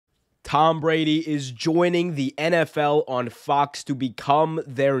Tom Brady is joining the NFL on Fox to become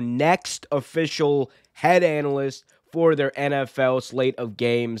their next official head analyst for their NFL slate of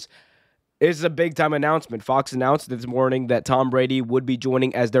games. This is a big-time announcement. Fox announced this morning that Tom Brady would be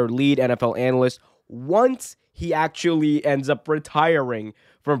joining as their lead NFL analyst once he actually ends up retiring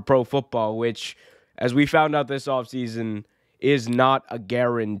from pro football, which, as we found out this offseason, is not a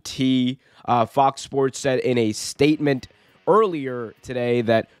guarantee. Fox Sports said in a statement earlier today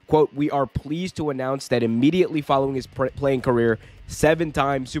that, quote, "We are pleased to announce that immediately following his playing career,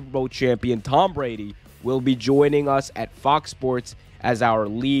 7-time Super Bowl champion Tom Brady will be joining us at Fox Sports as our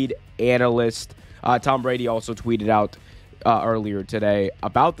lead analyst." Tom Brady also tweeted out earlier today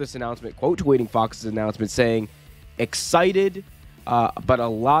about this announcement, quote tweeting Fox's announcement, saying, "Excited, but a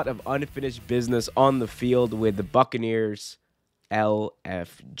lot of unfinished business on the field with the Buccaneers,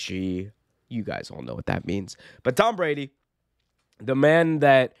 LFG." You guys all know what that means. But Tom Brady, the man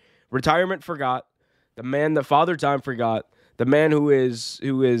that retirement forgot, the man that Father Time forgot, the man who is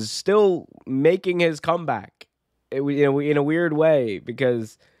still making his comeback in a weird way,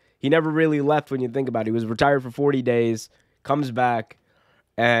 because he never really left when you think about it. He was retired for 40 days, comes back,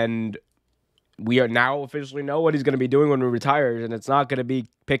 and we are now officially know what he's going to be doing when he retires, and it's not going to be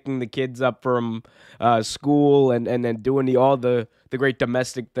picking the kids up from school and then doing all the great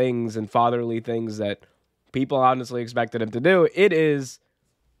domestic things and fatherly things that people honestly expected him to do. It is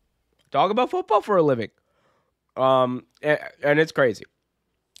talk about football for a living. And it's crazy.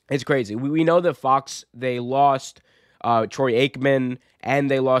 It's crazy. We know that Fox, they lost Troy Aikman and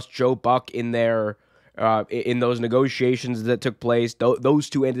they lost Joe Buck in their in those negotiations that took place. Those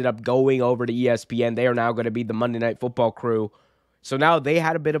two ended up going over to ESPN. They are now going to be the Monday Night Football crew. So now they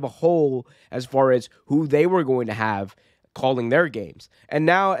had a bit of a hole as far as who they were going to have calling their games. And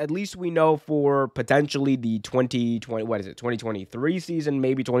now at least we know for potentially the 2023 season,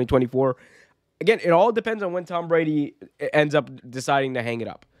 maybe 2024. Again, it all depends on when Tom Brady ends up deciding to hang it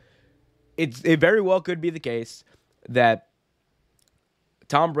up. It very well could be the case that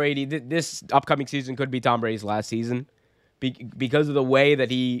Tom Brady, this upcoming season could be Tom Brady's last season because of the way that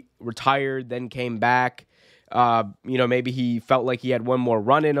he retired, then came back. Maybe he felt like he had one more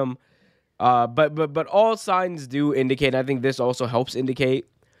run in him. But all signs do indicate, and I think this also helps indicate,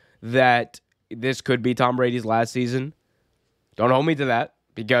 that this could be Tom Brady's last season. Don't hold me to that,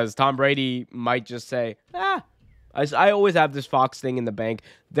 because Tom Brady might just say, I always have this Fox thing in the bank.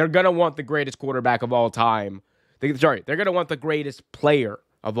 They're going to want the greatest quarterback of all time. They're going to want the greatest player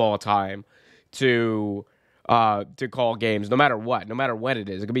of all time to call games, no matter what, no matter when it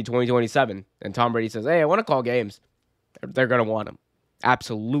is. It could be 2027, and Tom Brady says, "Hey, I want to call games." They're going to want him.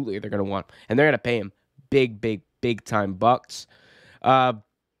 Absolutely, they're going to want him. And they're going to pay him big time bucks.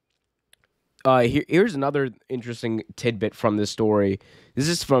 Here's another interesting tidbit from this story. This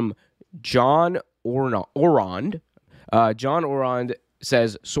is from John Orond. John Orond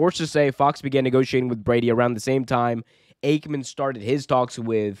says, sources say Fox began negotiating with Brady around the same time Aikman started his talks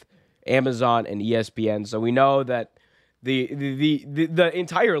with Amazon and ESPN. So we know that the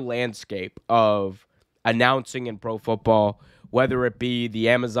entire landscape of announcing in pro football, whether it be the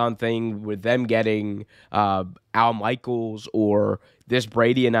Amazon thing with them getting Al Michaels, or this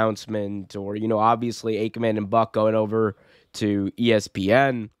Brady announcement, or, obviously Aikman and Buck going over to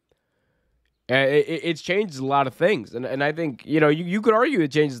ESPN, it's changed a lot of things. And I think, you could argue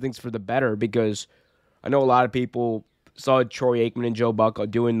it changes things for the better, because I know a lot of people saw Troy Aikman and Joe Buck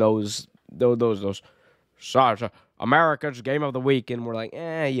doing those America's Game of the Week, and we're like,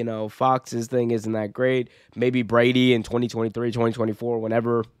 Fox's thing isn't that great. Maybe Brady in 2023, 2024,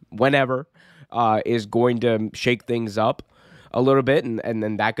 whenever, is going to shake things up a little bit, and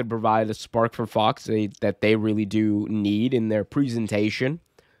then that could provide a spark for Fox that they really do need in their presentation.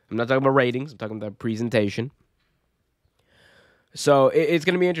 I'm not talking about ratings. I'm talking about presentation. So it's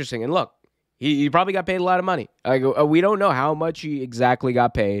going to be interesting. And look, he probably got paid a lot of money. We don't know how much he exactly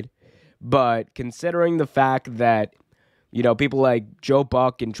got paid, but considering the fact that, people like Joe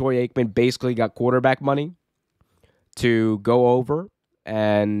Buck and Troy Aikman basically got quarterback money to go over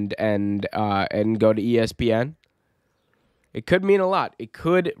and go to ESPN, it could mean a lot. It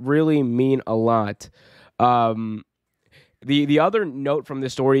could really mean a lot. The other note from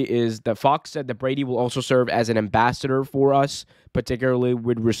this story is that Fox said that Brady will also serve as an ambassador for us, particularly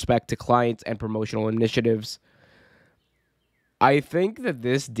with respect to clients and promotional initiatives. I think that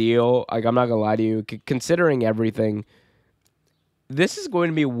this deal, I'm not going to lie to you, considering everything, this is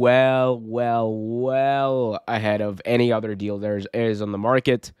going to be well ahead of any other deal there is on the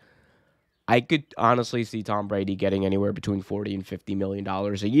market. I could honestly see Tom Brady getting anywhere between $40 and $50 million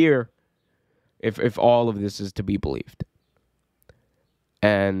a year if all of this is to be believed.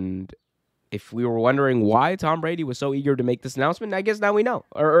 And if we were wondering why Tom Brady was so eager to make this announcement, I guess now we know.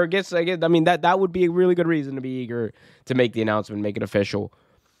 Or I mean, that would be a really good reason to be eager to make the announcement, make it official.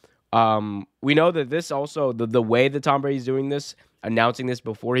 We know that this also, the way that Tom Brady's doing this, announcing this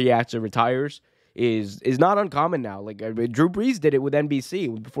before he actually retires, is not uncommon now. Like Drew Brees did it with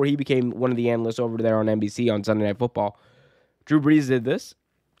NBC before he became one of the analysts over there on NBC on Sunday Night Football. Drew Brees did this.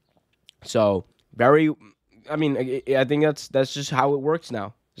 So, I think that's just how it works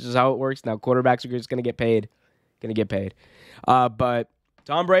now. This is how it works now. Quarterbacks are just going to get paid. But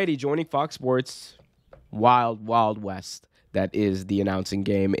Tom Brady joining Fox Sports, wild, wild west. That is the announcing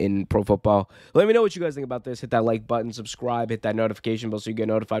game in pro football. Let me know what you guys think about this. Hit that like button, subscribe, hit that notification bell so you get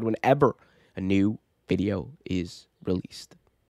notified whenever a new video is released.